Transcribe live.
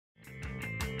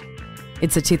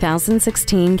It's a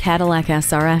 2016 Cadillac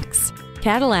SRX.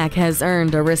 Cadillac has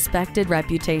earned a respected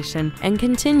reputation and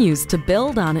continues to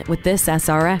build on it with this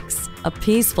SRX. A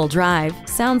peaceful drive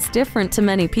sounds different to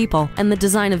many people, and the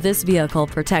design of this vehicle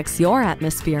protects your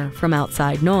atmosphere from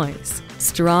outside noise.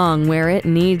 Strong where it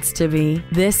needs to be,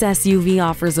 this SUV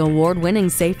offers award-winning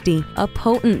safety, a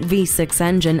potent V6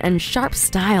 engine, and sharp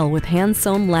style with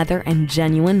hand-sewn leather and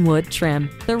genuine wood trim.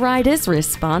 The ride is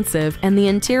responsive and the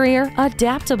interior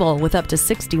adaptable with up to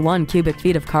 61 cubic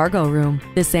feet of cargo room.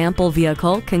 This ample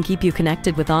vehicle can keep you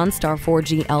connected with OnStar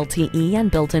 4G LTE and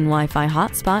built-in Wi-Fi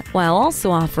hotspot, while also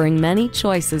offering many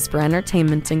choices for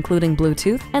entertainment, including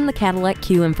Bluetooth and the Cadillac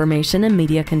CUE information and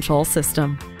media control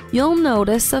system. You'll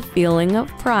notice a feeling of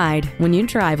pride when you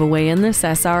drive away in this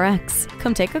SRX.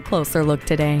 Come take a closer look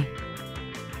today.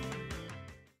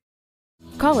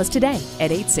 Call us today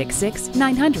at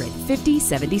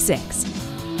 866-900-5076.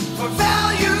 For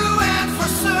value.